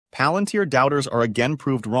Palantir doubters are again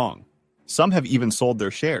proved wrong. Some have even sold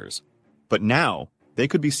their shares. But now, they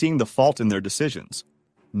could be seeing the fault in their decisions.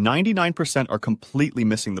 99% are completely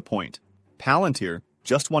missing the point. Palantir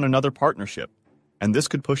just won another partnership, and this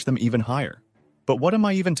could push them even higher. But what am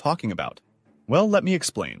I even talking about? Well, let me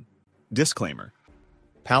explain. Disclaimer.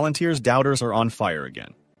 Palantir's doubters are on fire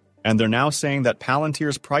again, and they're now saying that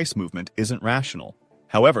Palantir's price movement isn't rational.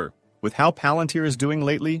 However, with how Palantir is doing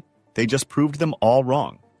lately, they just proved them all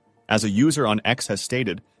wrong. As a user on X has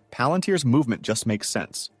stated, Palantir's movement just makes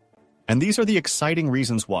sense. And these are the exciting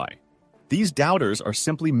reasons why. These doubters are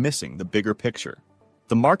simply missing the bigger picture.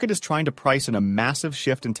 The market is trying to price in a massive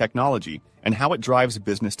shift in technology and how it drives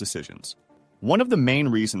business decisions. One of the main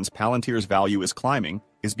reasons Palantir's value is climbing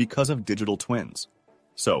is because of digital twins.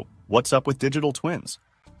 So, what's up with digital twins?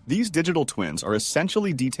 These digital twins are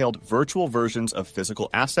essentially detailed virtual versions of physical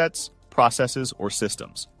assets, processes, or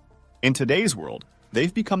systems. In today's world,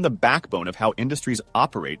 they've become the backbone of how industries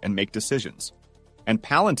operate and make decisions. And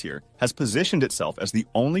Palantir has positioned itself as the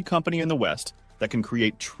only company in the West that can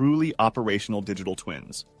create truly operational digital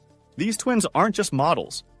twins. These twins aren't just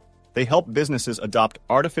models. They help businesses adopt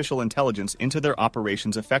artificial intelligence into their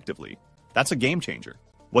operations effectively. That's a game changer.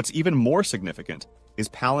 What's even more significant is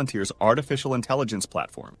Palantir's artificial intelligence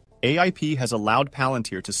platform. AIP has allowed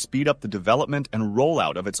Palantir to speed up the development and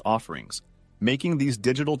rollout of its offerings, making these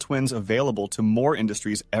digital twins available to more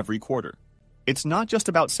industries every quarter. It's not just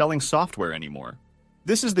about selling software anymore.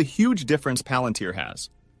 This is the huge difference Palantir has.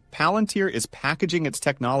 Palantir is packaging its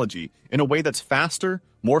technology in a way that's faster,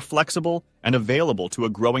 more flexible, and available to a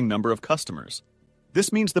growing number of customers.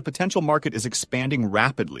 This means the potential market is expanding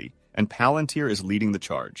rapidly, and Palantir is leading the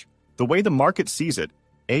charge. The way the market sees it,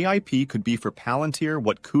 AIP could be for Palantir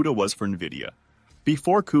what CUDA was for NVIDIA.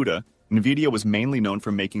 Before CUDA, NVIDIA was mainly known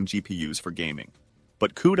for making GPUs for gaming.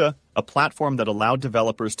 But CUDA, a platform that allowed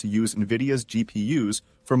developers to use NVIDIA's GPUs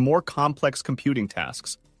for more complex computing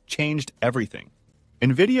tasks, changed everything.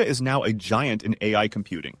 NVIDIA is now a giant in AI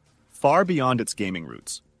computing, far beyond its gaming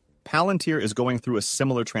roots. Palantir is going through a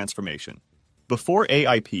similar transformation. Before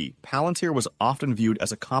AIP, Palantir was often viewed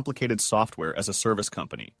as a complicated software as a service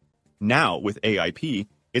company. Now, with AIP,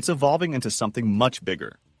 it's evolving into something much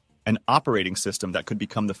bigger, an operating system that could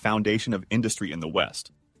become the foundation of industry in the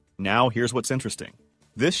West. Now, here's what's interesting.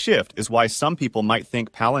 This shift is why some people might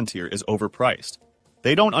think Palantir is overpriced.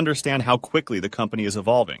 They don't understand how quickly the company is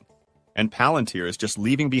evolving, and Palantir is just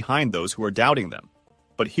leaving behind those who are doubting them.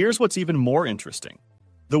 But here's what's even more interesting.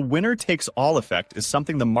 The winner-takes-all effect is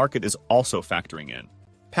something the market is also factoring in.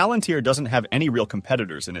 Palantir doesn't have any real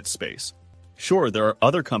competitors in its space. Sure, there are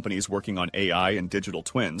other companies working on AI and digital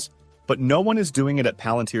twins, but no one is doing it at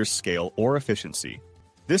Palantir's scale or efficiency.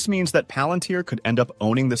 This means that Palantir could end up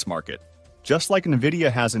owning this market, just like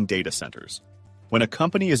NVIDIA has in data centers. When a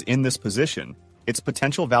company is in this position, its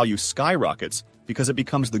potential value skyrockets because it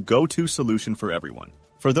becomes the go-to solution for everyone.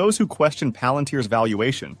 For those who question Palantir's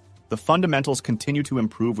valuation, the fundamentals continue to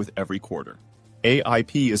improve with every quarter.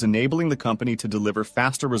 AIP is enabling the company to deliver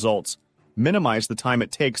faster results, minimize the time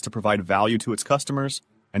it takes to provide value to its customers,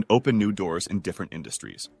 and open new doors in different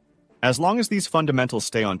industries. As long as these fundamentals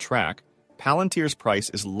stay on track, Palantir's price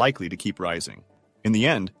is likely to keep rising. In the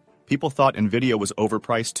end, people thought NVIDIA was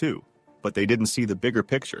overpriced too, but they didn't see the bigger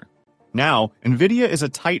picture. Now, NVIDIA is a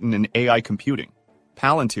titan in AI computing.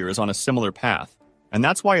 Palantir is on a similar path, and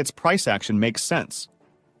that's why its price action makes sense.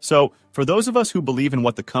 So, for those of us who believe in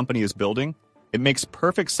what the company is building, it makes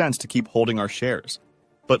perfect sense to keep holding our shares.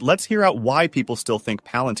 But let's hear out why people still think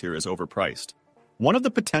Palantir is overpriced. One of the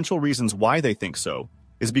potential reasons why they think so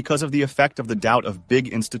is because of the effect of the doubt of big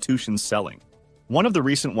institutions selling. One of the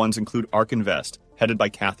recent ones include ARK Invest, headed by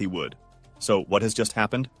Cathie Wood. So, what has just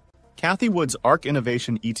happened? Cathie Wood's ARK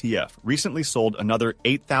Innovation ETF recently sold another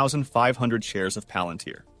 8,500 shares of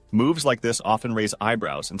Palantir. Moves like this often raise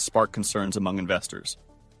eyebrows and spark concerns among investors.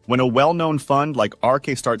 When a well-known fund like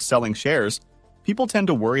RK starts selling shares, people tend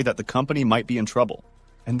to worry that the company might be in trouble.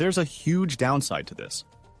 And there's a huge downside to this.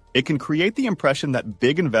 It can create the impression that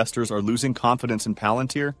big investors are losing confidence in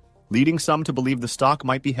Palantir, leading some to believe the stock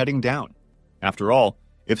might be heading down. After all,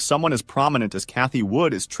 if someone as prominent as Cathie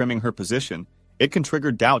Wood is trimming her position, it can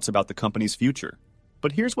trigger doubts about the company's future.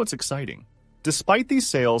 But here's what's exciting. Despite these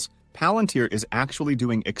sales, Palantir is actually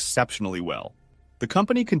doing exceptionally well. The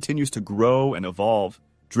company continues to grow and evolve,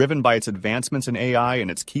 driven by its advancements in AI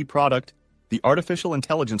and its key product, the artificial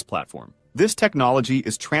intelligence platform. This technology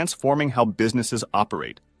is transforming how businesses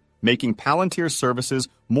operate, making Palantir's services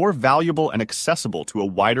more valuable and accessible to a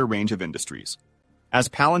wider range of industries. As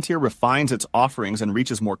Palantir refines its offerings and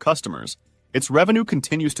reaches more customers, its revenue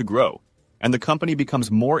continues to grow, and the company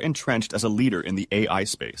becomes more entrenched as a leader in the AI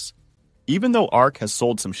space. Even though ARK has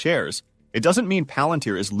sold some shares, it doesn't mean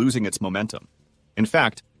Palantir is losing its momentum. In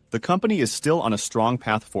fact, the company is still on a strong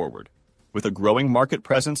path forward, with a growing market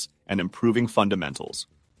presence and improving fundamentals.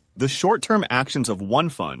 The short-term actions of one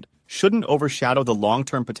fund shouldn't overshadow the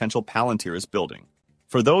long-term potential Palantir is building.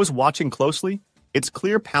 For those watching closely, it's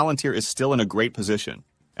clear Palantir is still in a great position,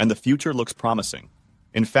 and the future looks promising.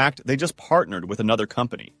 In fact, they just partnered with another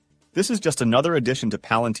company. This is just another addition to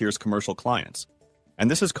Palantir's commercial clients, and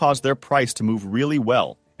this has caused their price to move really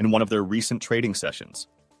well in one of their recent trading sessions.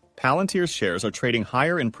 Palantir's shares are trading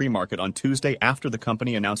higher in pre-market on Tuesday after the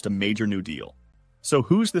company announced a major new deal. So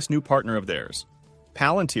who's this new partner of theirs?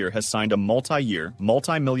 Palantir has signed a multi-year,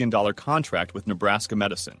 multi-million-dollar contract with Nebraska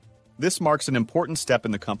Medicine. This marks an important step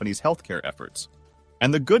in the company's healthcare efforts.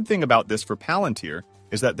 And the good thing about this for Palantir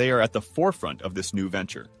is that they are at the forefront of this new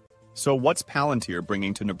venture. So what's Palantir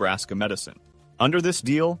bringing to Nebraska Medicine? Under this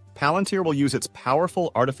deal, Palantir will use its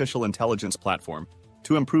powerful artificial intelligence platform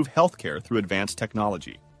to improve healthcare through advanced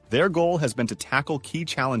technology. Their goal has been to tackle key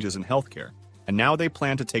challenges in healthcare, and now they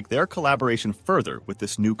plan to take their collaboration further with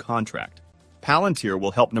this new contract. Palantir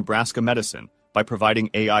will help Nebraska Medicine by providing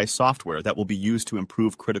AI software that will be used to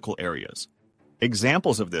improve critical areas.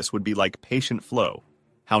 Examples of this would be like patient flow,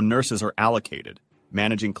 how nurses are allocated,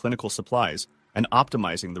 managing clinical supplies, and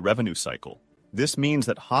optimizing the revenue cycle. This means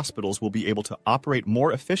that hospitals will be able to operate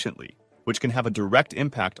more efficiently, which can have a direct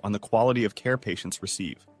impact on the quality of care patients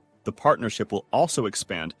receive. The partnership will also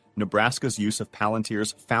expand Nebraska's use of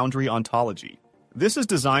Palantir's Foundry ontology. This is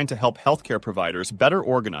designed to help healthcare providers better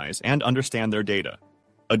organize and understand their data.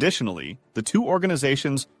 Additionally, the two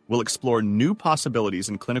organizations will explore new possibilities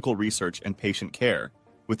in clinical research and patient care,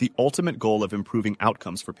 with the ultimate goal of improving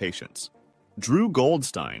outcomes for patients. Drew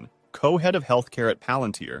Goldstein, co-head of healthcare at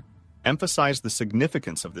Palantir, emphasized the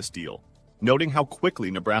significance of this deal, noting how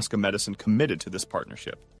quickly Nebraska Medicine committed to this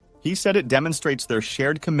partnership. He said it demonstrates their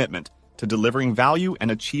shared commitment to delivering value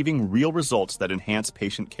and achieving real results that enhance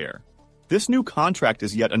patient care. This new contract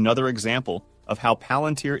is yet another example of how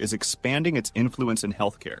Palantir is expanding its influence in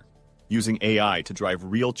healthcare, using AI to drive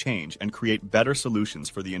real change and create better solutions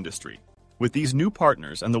for the industry. With these new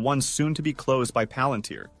partners and the ones soon to be closed by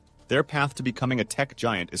Palantir, their path to becoming a tech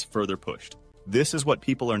giant is further pushed. This is what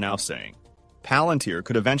people are now saying. Palantir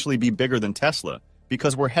could eventually be bigger than Tesla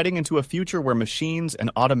because we're heading into a future where machines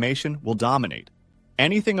and automation will dominate.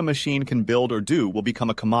 Anything a machine can build or do will become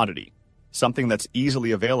a commodity, something that's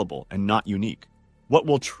easily available and not unique. What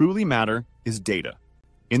will truly matter is data.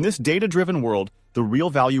 In this data-driven world, the real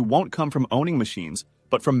value won't come from owning machines,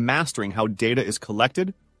 but from mastering how data is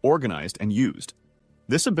collected, organized, and used.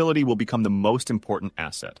 This ability will become the most important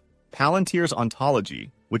asset. Palantir's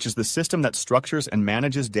ontology, which is the system that structures and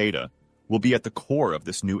manages data, will be at the core of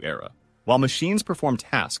this new era. While machines perform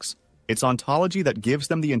tasks, it's ontology that gives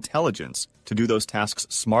them the intelligence to do those tasks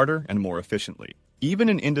smarter and more efficiently. Even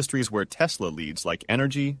in industries where Tesla leads, like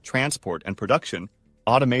energy, transport, and production,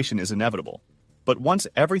 automation is inevitable. But once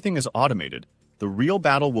everything is automated, the real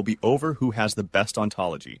battle will be over who has the best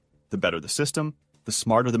ontology. The better the system, the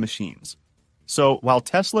smarter the machines. So, while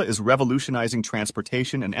Tesla is revolutionizing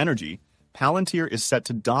transportation and energy, Palantir is set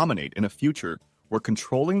to dominate in a future where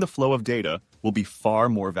controlling the flow of data will be far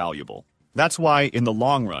more valuable. That's why, in the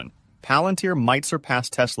long run, Palantir might surpass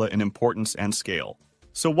Tesla in importance and scale.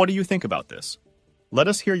 So what do you think about this? Let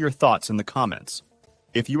us hear your thoughts in the comments.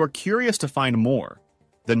 If you are curious to find more,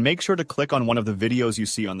 then make sure to click on one of the videos you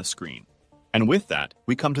see on the screen. And with that,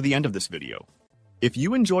 we come to the end of this video. If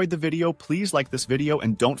you enjoyed the video, please like this video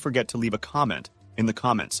and don't forget to leave a comment in the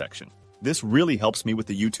comment section. This really helps me with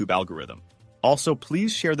the YouTube algorithm. Also,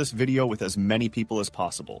 please share this video with as many people as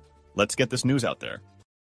possible. Let's get this news out there.